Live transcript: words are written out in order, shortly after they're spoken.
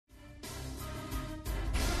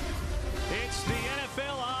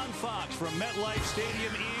from MetLife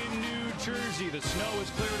Stadium in New Jersey. The snow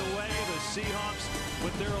is cleared away. The Seahawks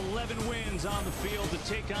with their 11 wins on the field to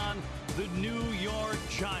take on the New York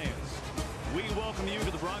Giants. We welcome you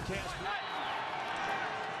to the broadcast.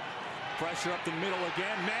 Pressure up the middle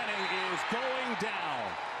again. Manning is going down.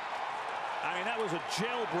 I mean, that was a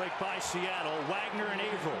jailbreak by Seattle. Wagner and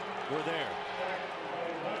Averill were there.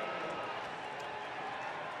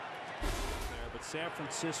 But San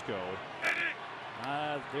Francisco,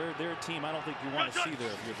 they're a team I don't think you want to see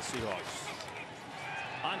there if you're the Seahawks.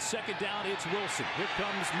 On second down, it's Wilson. Here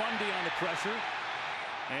comes Mundy on the pressure.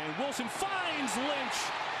 And Wilson finds Lynch.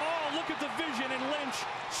 Oh, look at the vision, and Lynch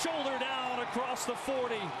shoulder down across the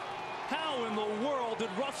 40. How in the world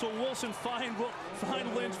did Russell Wilson find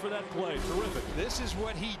Lynch for that play? Terrific. This is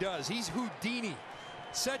what he does. He's Houdini.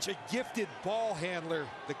 Such a gifted ball handler.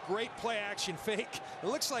 The great play action fake. It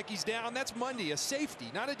looks like he's down. That's Mundy, a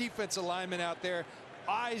safety, not a defensive lineman out there.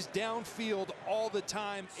 Eyes downfield all the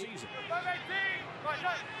time.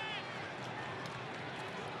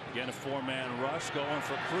 Again, a four-man rush going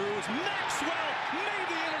for Cruz. Maxwell made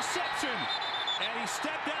the interception, and he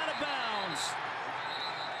stepped out of bounds.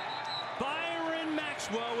 Byron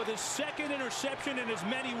Maxwell with his second interception in as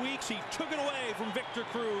many weeks. He took it away from Victor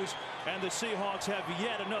Cruz, and the Seahawks have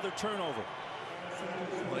yet another turnover.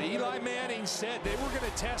 Well, Eli Manning said they were going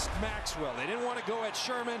to test Maxwell. They didn't want to go at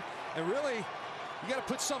Sherman, and really, you got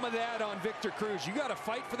to put some of that on Victor Cruz. You got to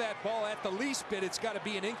fight for that ball. At the least bit, it's got to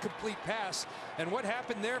be an incomplete pass. And what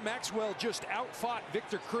happened there? Maxwell just outfought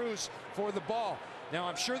Victor Cruz for the ball. Now,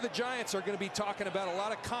 I'm sure the Giants are going to be talking about a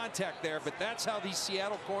lot of contact there, but that's how these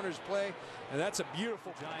Seattle corners play, and that's a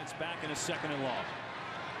beautiful. Giants back in a second and long.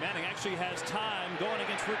 Manning actually has time going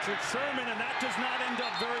against Richard Sherman, and that does not end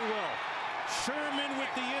up very well. Sherman with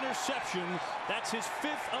the interception. That's his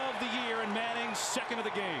 5th of the year, and Manning's 2nd of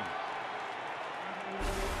the game.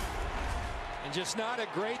 And just not a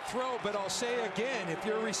great throw, but I'll say again, if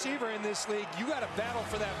you're a receiver in this league, you got to battle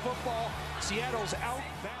for that football. Seattle's out.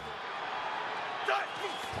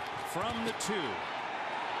 From the 2.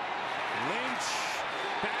 Lynch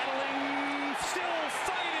battling, still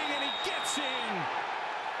fighting, and he gets in.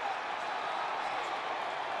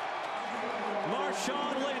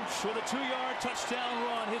 Marshawn Lynch with a 2-yard touchdown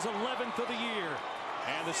run, his 11th of the year.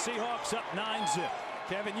 And the Seahawks up 9-zip.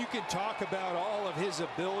 Kevin, you can talk about all of his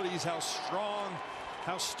abilities, how strong,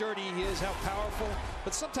 how sturdy he is, how powerful,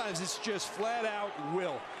 but sometimes it's just flat out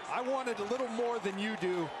will. I wanted a little more than you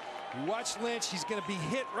do. You watch Lynch, he's going to be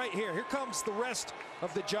hit right here. Here comes the rest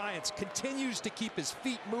of the Giants. Continues to keep his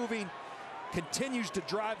feet moving, continues to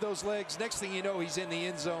drive those legs. Next thing you know, he's in the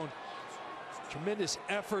end zone. Tremendous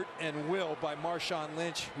effort and will by Marshawn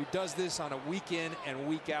Lynch, who does this on a week in and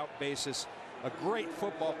week out basis. A great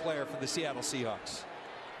football player for the Seattle Seahawks.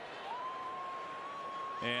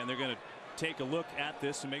 And they're going to take a look at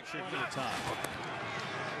this and make sure for the time.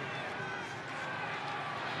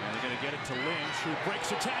 And they're going to get it to Lynch, who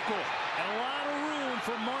breaks a tackle. And a lot of room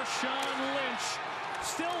for Marshawn Lynch.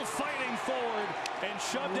 Still fighting forward and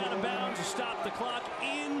shoved out of bounds to stop the clock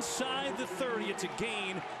inside the 30. It's a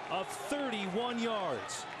gain of 31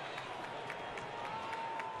 yards.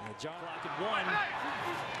 And the John clock at 1.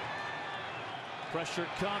 Pressure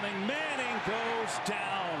coming. Manning goes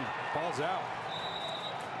down. Ball's out.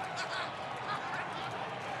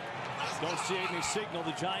 Don't see any signal.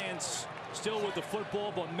 The Giants still with the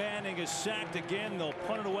football, but Manning is sacked again. They'll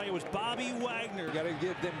punt it away. It was Bobby Wagner. You got to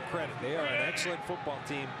give them credit. They are an excellent football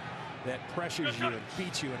team that pressures you and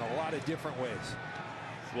beats you in a lot of different ways.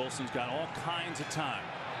 Wilson's got all kinds of time.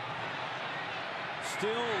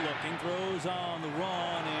 Still looking, throws on the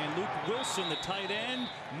run, and Luke Wilson, the tight end,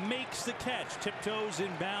 makes the catch. Tiptoes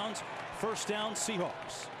in bounds. First down,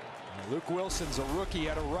 Seahawks. Luke Wilson's a rookie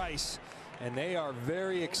out of Rice, and they are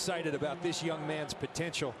very excited about this young man's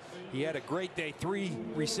potential. He had a great day, 3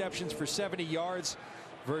 receptions for 70 yards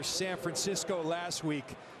versus San Francisco last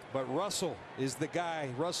week. But Russell is the guy,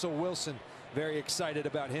 Russell Wilson, very excited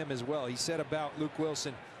about him as well. He said about Luke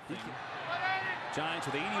Wilson. Giants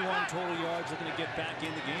with 81 total yards, looking to get back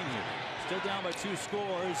in the game here. Still down by 2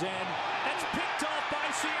 scores, and that's picked off by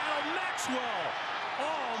Seattle. Maxwell.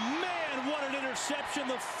 Oh, man, what an interception.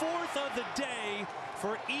 The 4th of the day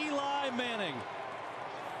for Eli Manning.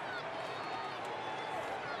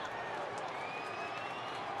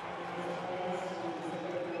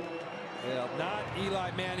 Well, not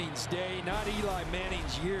Eli Manning's day, not Eli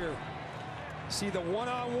Manning's year. See the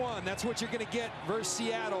one-on-one, that's what you're going to get versus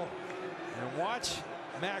Seattle. And watch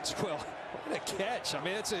Maxwell. What a catch. I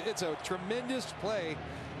mean, it's a tremendous play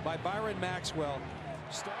by Byron Maxwell.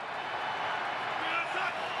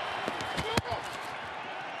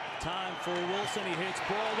 Time for Wilson. He hits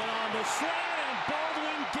Baldwin on the slant, and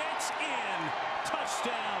Baldwin gets in.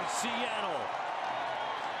 Touchdown, Seattle.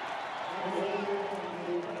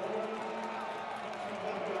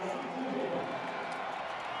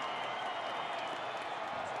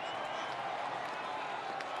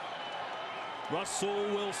 Russell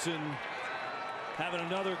Wilson having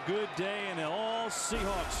another good day, and all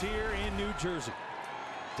Seahawks here in New Jersey.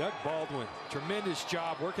 Doug Baldwin, tremendous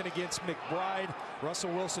job working against McBride.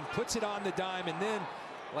 Russell Wilson puts it on the dime, and then,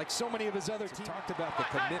 like so many of his other teams, talked about the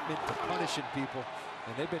commitment to punishing people,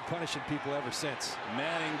 and they've been punishing people ever since.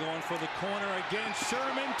 Manning going for the corner again.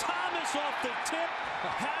 Sherman. Thomas off the tip.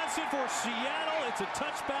 Has it for Seattle. It's a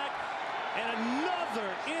touchback. And another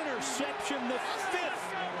interception, the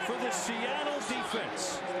 5th for the Seattle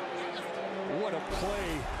defense. What a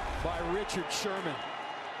play by Richard Sherman.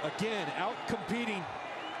 Again, out-competing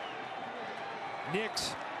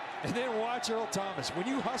Nix. And then watch Earl Thomas. When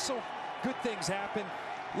you hustle, good things happen.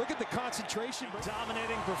 Look at the concentration.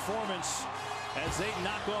 Dominating performance as they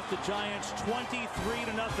knock off the Giants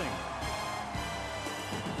 23-0.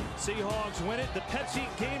 Seahawks win it. The Pepsi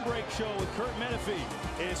Game Break Show with Kurt Menefee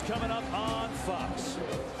is coming up on Fox.